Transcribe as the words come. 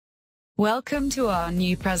Welcome to our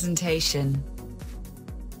new presentation.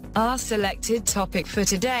 Our selected topic for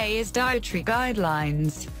today is dietary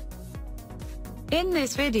guidelines. In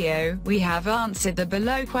this video, we have answered the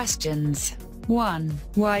below questions. 1.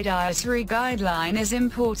 Why dietary guideline is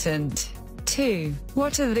important. 2.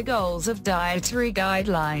 What are the goals of dietary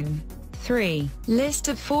guideline? 3. List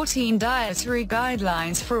of 14 dietary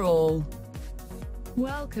guidelines for all.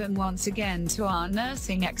 Welcome once again to our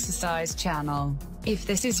nursing exercise channel. If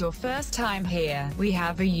this is your first time here, we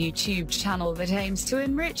have a YouTube channel that aims to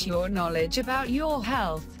enrich your knowledge about your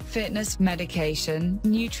health, fitness, medication,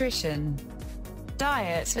 nutrition,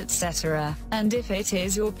 diet, etc. And if it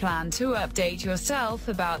is your plan to update yourself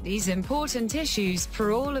about these important issues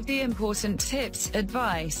for all of the important tips,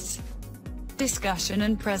 advice, discussion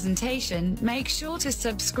and presentation, make sure to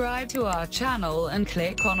subscribe to our channel and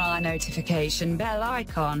click on our notification bell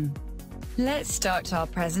icon. Let's start our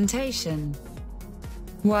presentation.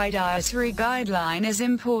 Why dietary guideline is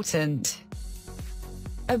important.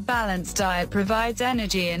 A balanced diet provides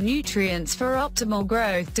energy and nutrients for optimal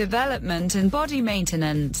growth, development and body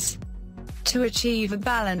maintenance. To achieve a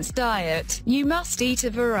balanced diet, you must eat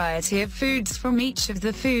a variety of foods from each of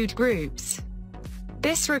the food groups.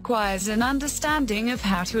 This requires an understanding of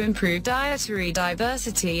how to improve dietary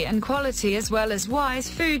diversity and quality as well as wise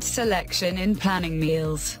food selection in planning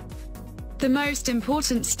meals. The most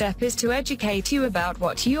important step is to educate you about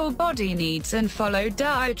what your body needs and follow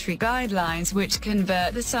dietary guidelines which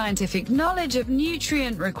convert the scientific knowledge of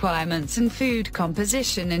nutrient requirements and food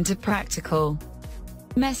composition into practical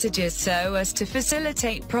messages so as to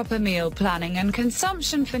facilitate proper meal planning and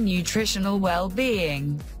consumption for nutritional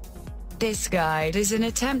well-being. This guide is an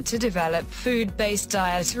attempt to develop food-based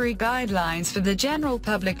dietary guidelines for the general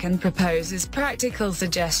public and proposes practical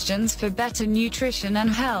suggestions for better nutrition and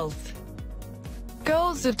health.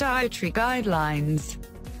 Goals of dietary guidelines.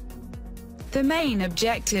 The main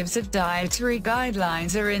objectives of dietary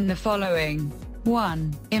guidelines are in the following.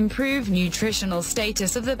 1. Improve nutritional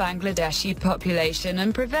status of the Bangladeshi population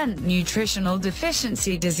and prevent nutritional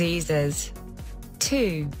deficiency diseases.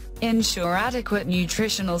 2. Ensure adequate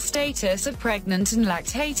nutritional status of pregnant and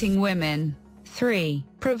lactating women. 3.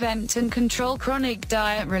 Prevent and control chronic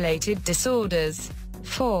diet-related disorders.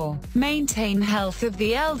 4. Maintain health of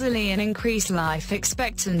the elderly and increase life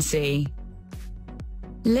expectancy.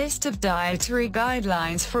 List of dietary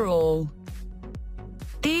guidelines for all.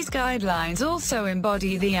 These guidelines also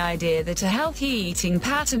embody the idea that a healthy eating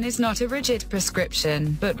pattern is not a rigid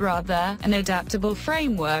prescription, but rather an adaptable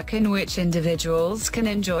framework in which individuals can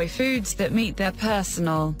enjoy foods that meet their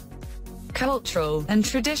personal, cultural, and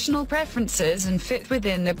traditional preferences and fit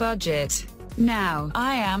within the budget. Now,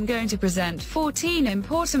 I am going to present 14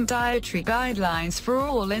 important dietary guidelines for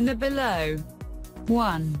all in the below.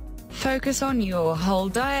 1. Focus on your whole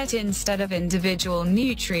diet instead of individual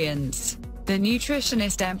nutrients. The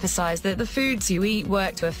nutritionists emphasize that the foods you eat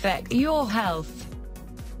work to affect your health.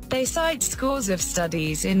 They cite scores of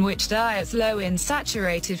studies in which diets low in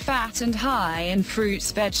saturated fat and high in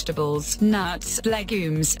fruits, vegetables, nuts,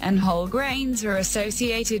 legumes, and whole grains are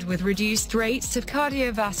associated with reduced rates of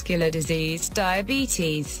cardiovascular disease,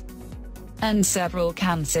 diabetes, and several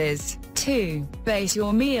cancers. 2. Base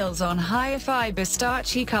your meals on higher fiber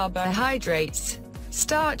starchy carbohydrates.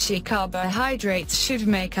 Starchy carbohydrates should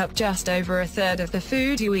make up just over a third of the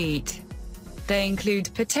food you eat. They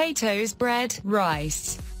include potatoes, bread,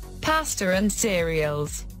 rice, pasta and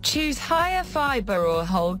cereals. Choose higher fiber or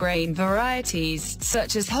whole grain varieties,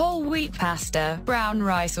 such as whole wheat pasta, brown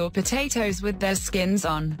rice or potatoes with their skins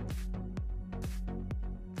on.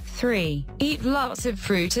 3. Eat lots of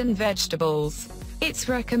fruit and vegetables. It's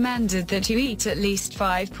recommended that you eat at least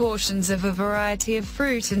 5 portions of a variety of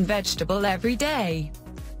fruit and vegetable every day.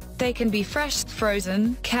 They can be fresh,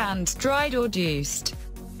 frozen, canned, dried or juiced.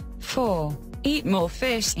 4. Eat more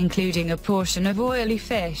fish, including a portion of oily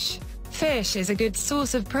fish. Fish is a good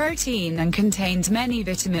source of protein and contains many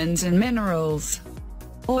vitamins and minerals.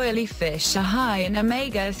 Oily fish are high in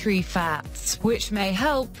omega-3 fats, which may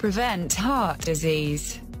help prevent heart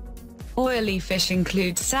disease. Oily fish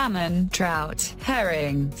include salmon, trout,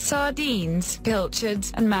 herring, sardines,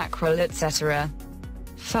 pilchards, and mackerel, etc.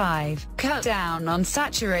 5. Cut down on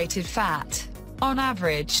saturated fat. On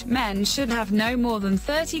average, men should have no more than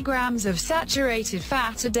 30 grams of saturated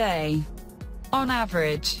fat a day. On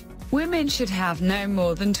average, women should have no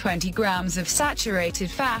more than 20 grams of saturated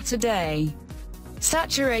fat a day.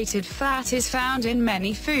 Saturated fat is found in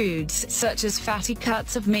many foods, such as fatty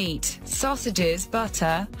cuts of meat, sausages,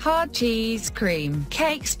 butter, hard cheese, cream,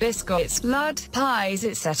 cakes, biscuits, lard, pies,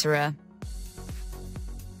 etc.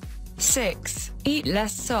 6. Eat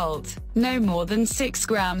less salt, no more than 6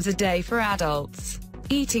 grams a day for adults.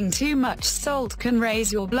 Eating too much salt can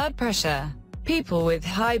raise your blood pressure. People with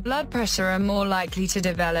high blood pressure are more likely to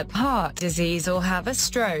develop heart disease or have a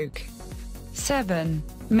stroke. 7.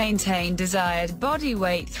 Maintain desired body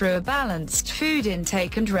weight through a balanced food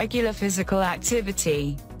intake and regular physical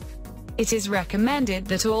activity. It is recommended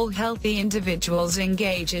that all healthy individuals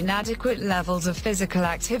engage in adequate levels of physical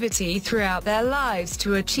activity throughout their lives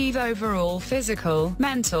to achieve overall physical,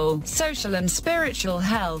 mental, social and spiritual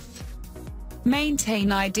health.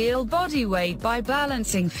 Maintain ideal body weight by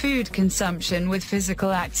balancing food consumption with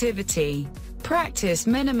physical activity. Practice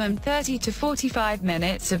minimum 30 to 45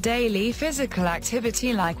 minutes of daily physical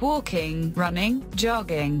activity like walking, running,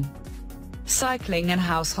 jogging, cycling and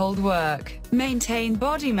household work. Maintain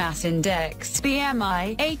body mass index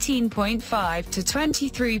 (BMI) 18.5 to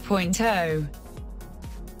 23.0.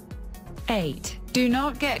 8. Do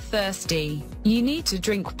not get thirsty. You need to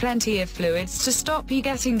drink plenty of fluids to stop you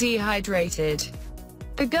getting dehydrated.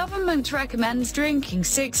 The government recommends drinking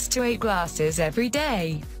 6 to 8 glasses every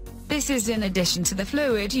day. This is in addition to the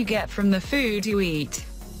fluid you get from the food you eat.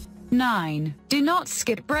 9. Do not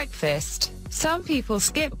skip breakfast. Some people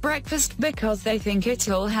skip breakfast because they think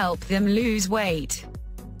it'll help them lose weight.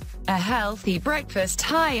 A healthy breakfast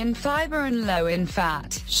high in fiber and low in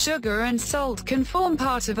fat, sugar and salt can form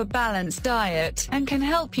part of a balanced diet, and can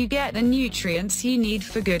help you get the nutrients you need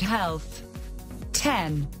for good health.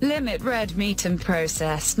 10. Limit red meat and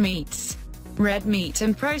processed meats. Red meat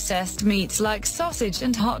and processed meats like sausage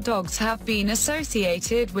and hot dogs have been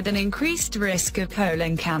associated with an increased risk of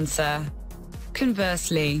colon cancer.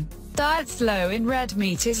 Conversely, diets low in red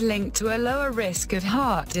meat is linked to a lower risk of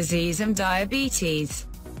heart disease and diabetes.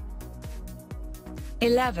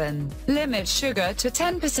 11. Limit sugar to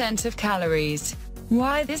 10% of calories.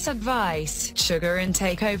 Why this advice? Sugar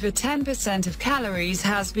intake over 10% of calories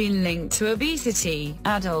has been linked to obesity,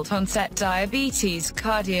 adult-onset diabetes,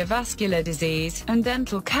 cardiovascular disease, and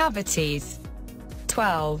dental cavities.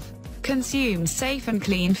 12. Consume safe and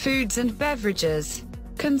clean foods and beverages.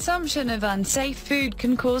 Consumption of unsafe food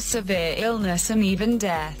can cause severe illness and even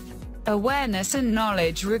death. Awareness and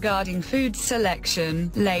knowledge regarding food selection,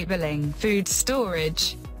 labeling, food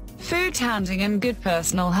storage, food handling and good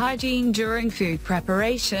personal hygiene during food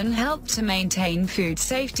preparation help to maintain food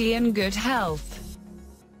safety and good health.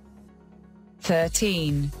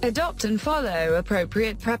 13. Adopt and follow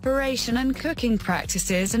appropriate preparation and cooking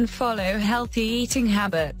practices and follow healthy eating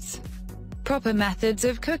habits. Proper methods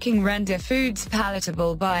of cooking render foods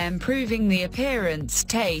palatable by improving the appearance,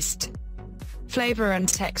 taste, flavor and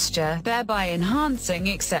texture, thereby enhancing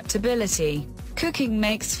acceptability. Cooking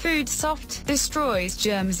makes food soft, destroys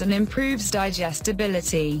germs and improves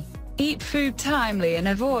digestibility. Eat food timely and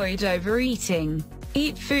avoid overeating.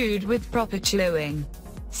 Eat food with proper chewing.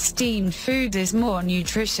 Steamed food is more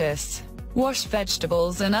nutritious. Wash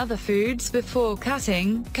vegetables and other foods before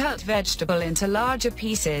cutting. Cut vegetable into larger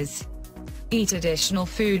pieces. Eat additional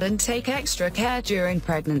food and take extra care during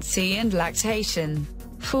pregnancy and lactation.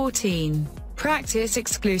 14. Practice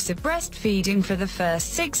exclusive breastfeeding for the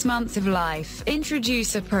first 6 months of life.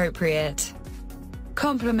 Introduce appropriate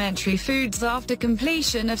complementary foods after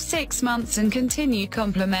completion of 6 months and continue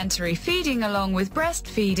complementary feeding along with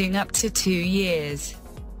breastfeeding up to 2 years.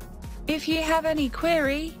 If you have any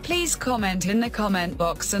query, please comment in the comment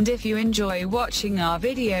box, and if you enjoy watching our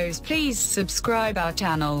videos, please subscribe our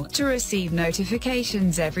channel to receive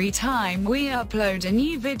notifications every time we upload a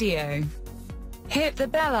new video. Hit the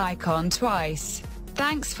bell icon twice.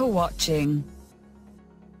 Thanks for watching.